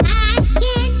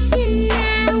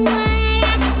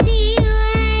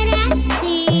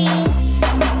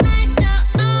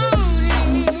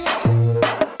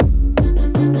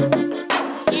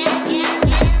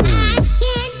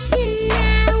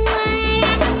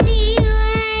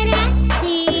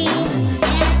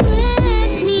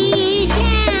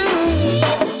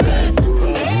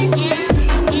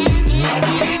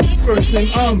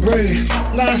ombre,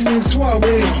 last name Suave.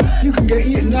 You can get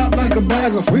eaten up like a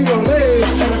bag of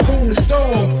Frito-Lays at a corner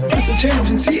store. It's a change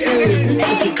in CA.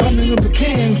 It's the coming of the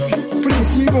king. Pretty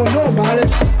soon you gon' know about it.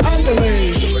 I'm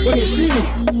delayed when you see me.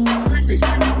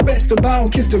 Best to bow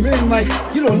and kiss the ring like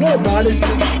you don't know about it.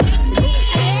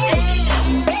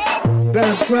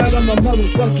 That's right, I'm a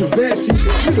motherfucking vet, so you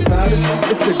can shoot about it.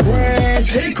 It's a grand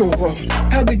takeover.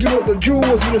 Had to give up the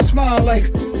jewels with a smile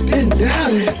like, didn't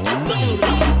doubt it.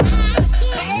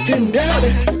 Didn't doubt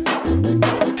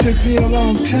it. Took me a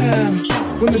long time.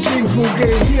 When the jingle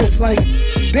get here, it's like,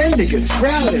 then niggas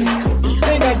sprouted.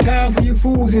 Ain't got time for you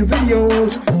fools in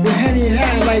videos with Henny and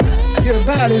High like, you're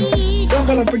about it. Don't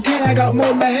gonna pretend I got more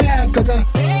than I have, cause I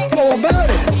know about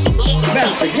it.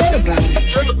 Better forget about it.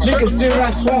 Niggas near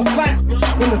us fall flat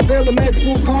when the failure makes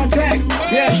full contact.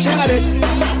 Yeah, I shot it.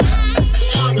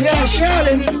 Yeah, I shot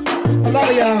it. A lot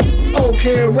of y'all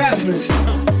okay rappers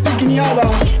thinking y'all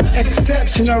are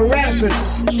exceptional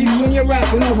rappers. Even when you're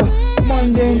rapping over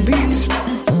mundane beats,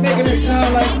 making it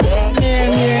sound like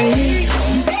he.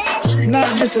 Not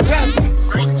just a rapper,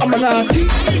 I'm an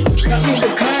artiste. That means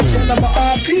the content of my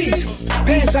art piece.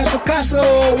 Paints like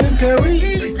Picasso in Paris.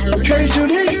 Trade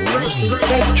unique,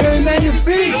 that's trade on your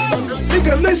feet. You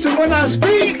can listen when I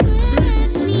speak.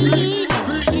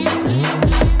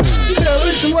 You can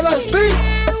listen when I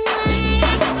speak.